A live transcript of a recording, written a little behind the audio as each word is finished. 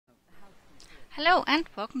Hello and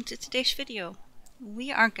welcome to today's video. We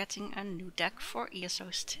are getting a new deck for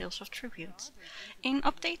ESO's Tales of Tribute. In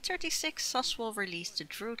update 36, SOS will release the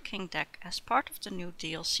Druid King Deck as part of the new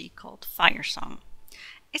DLC called Firesong.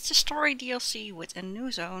 It's a story DLC with a new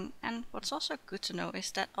zone, and what's also good to know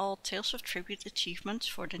is that all Tales of Tribute achievements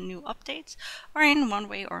for the new updates are in one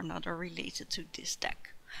way or another related to this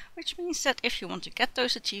deck. Which means that if you want to get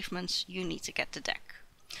those achievements, you need to get the deck.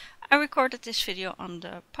 I recorded this video on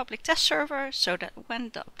the public test server so that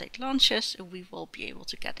when the update launches we will be able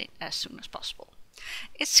to get it as soon as possible.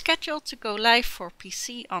 It's scheduled to go live for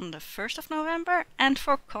PC on the 1st of November and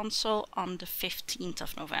for console on the 15th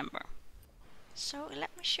of November. So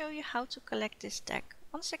let me show you how to collect this deck.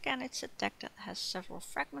 Once again, it's a deck that has several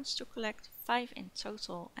fragments to collect, 5 in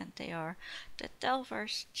total, and they are the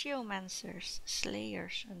Delvers, Geomancers,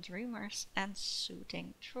 Slayers and Dreamers, and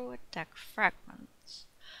Soothing Druid Deck Fragments.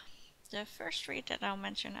 The first 3 that I'll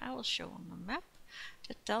mention I will show on the map.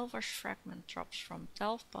 The Delver's fragment drops from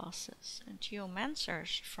Delve bosses, and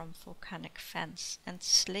Geomancers from Volcanic Fence, and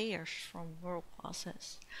Slayers from World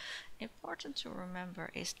bosses. Important to remember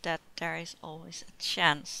is that there is always a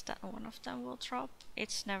chance that one of them will drop.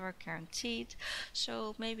 It's never guaranteed,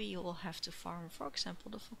 so maybe you will have to farm, for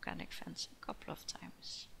example, the Volcanic Fence a couple of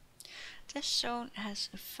times. This zone has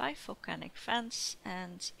 5 volcanic vents,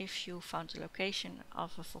 and if you found the location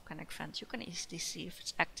of a volcanic vent, you can easily see if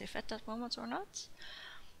it's active at that moment or not.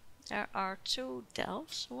 There are 2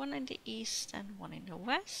 delves, one in the east and one in the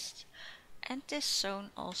west, and this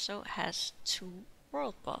zone also has 2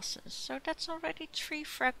 world bosses, so that's already 3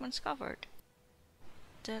 fragments covered.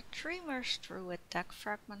 The Dreamer's Druid Deck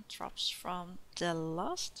fragment drops from the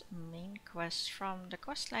last main quest from the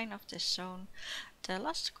questline of this zone. The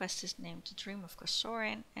last quest is named The Dream of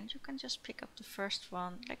Kosorin, and you can just pick up the first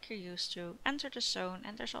one like you're used to, enter the zone,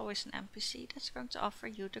 and there's always an NPC that's going to offer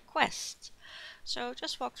you the quest. So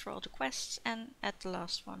just walk through all the quests, and at the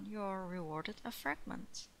last one you're rewarded a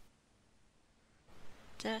fragment.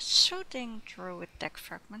 The Soothing Druid Deck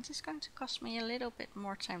fragment is going to cost me a little bit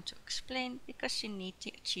more time to explain because you need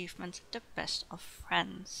the achievement The Best of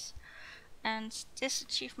Friends. And this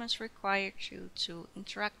achievement requires you to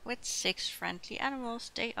interact with 6 friendly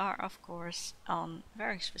animals. They are of course on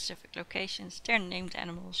very specific locations. They're named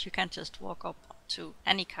animals. You can't just walk up to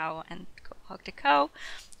any cow and go hug the cow,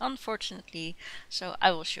 unfortunately, so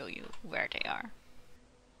I will show you where they are.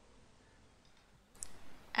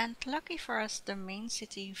 And lucky for us, the main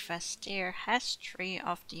city Vestir has 3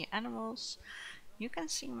 of the animals. You can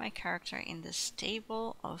see my character in the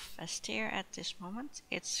stable of Vestir at this moment.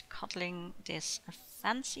 It's cuddling this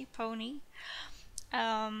fancy pony.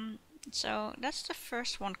 So that's the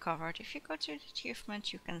first one covered. If you go to the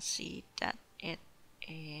achievement, you can see that it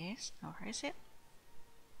is, oh, where is it?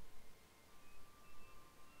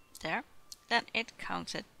 There. Then it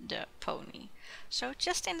counted the pony. So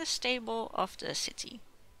just in the stable of the city.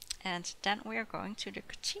 And then we are going to the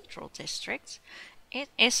Cathedral District. It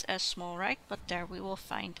is a small ride, but there we will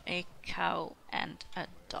find a cow and a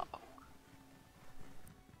dog.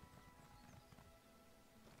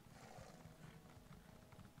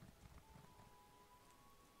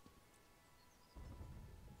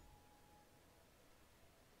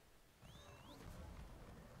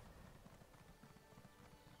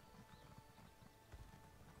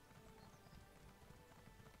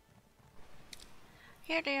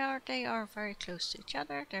 Here they are very close to each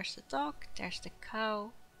other. There's the dog, there's the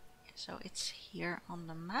cow, so it's here on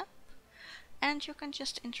the map. And you can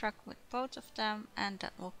just interact with both of them and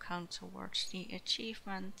that will count towards the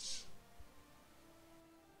achievements.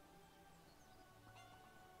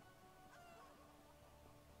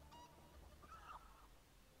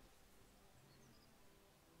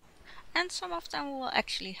 And some of them will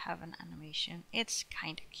actually have an animation. It's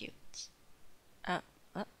kinda cute.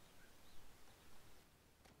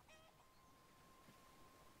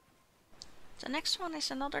 The next one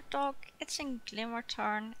is another dog. It's in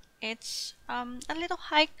Glimmertarn. It's a little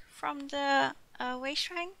hike from the way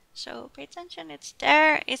shrine, so pay attention. It's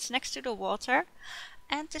there, it's next to the water,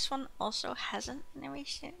 and this one also has an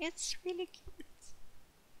animation. It's really cute.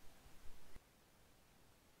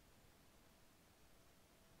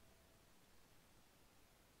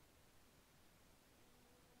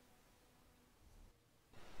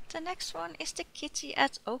 The next one is the kitty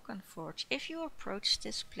at Oaken. If you approach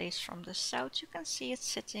this place from the south, you can see it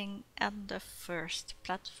sitting on the first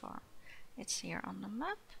platform. It's here on the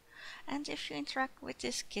map, and if you interact with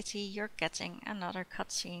this kitty, you're getting another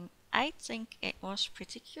cutscene. I think it was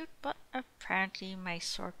pretty cute, but apparently my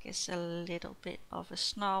Sork is a little bit of a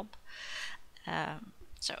snob.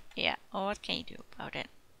 So yeah, what can you do about it?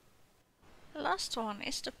 Last one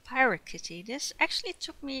is the pirate kitty. This actually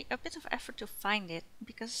took me a bit of effort to find it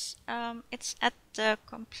because it's at the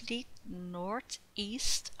complete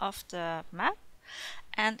northeast of the map,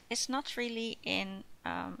 and it's not really in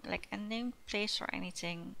like a named place or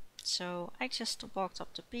anything. So I just walked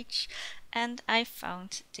up the beach and I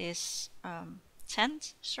found this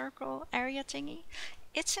tent circle area thingy.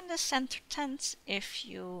 It's in the center tent. If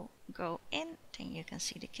you go in, then you can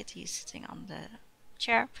see the kitty sitting on the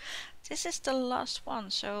chair. This is the last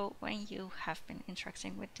one, so when you have been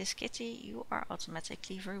interacting with this kitty, you are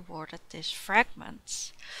automatically rewarded this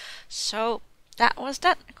fragments. So that was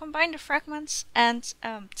that. Combine the fragments, and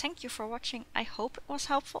thank you for watching. I hope it was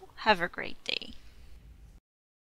helpful. Have a great day.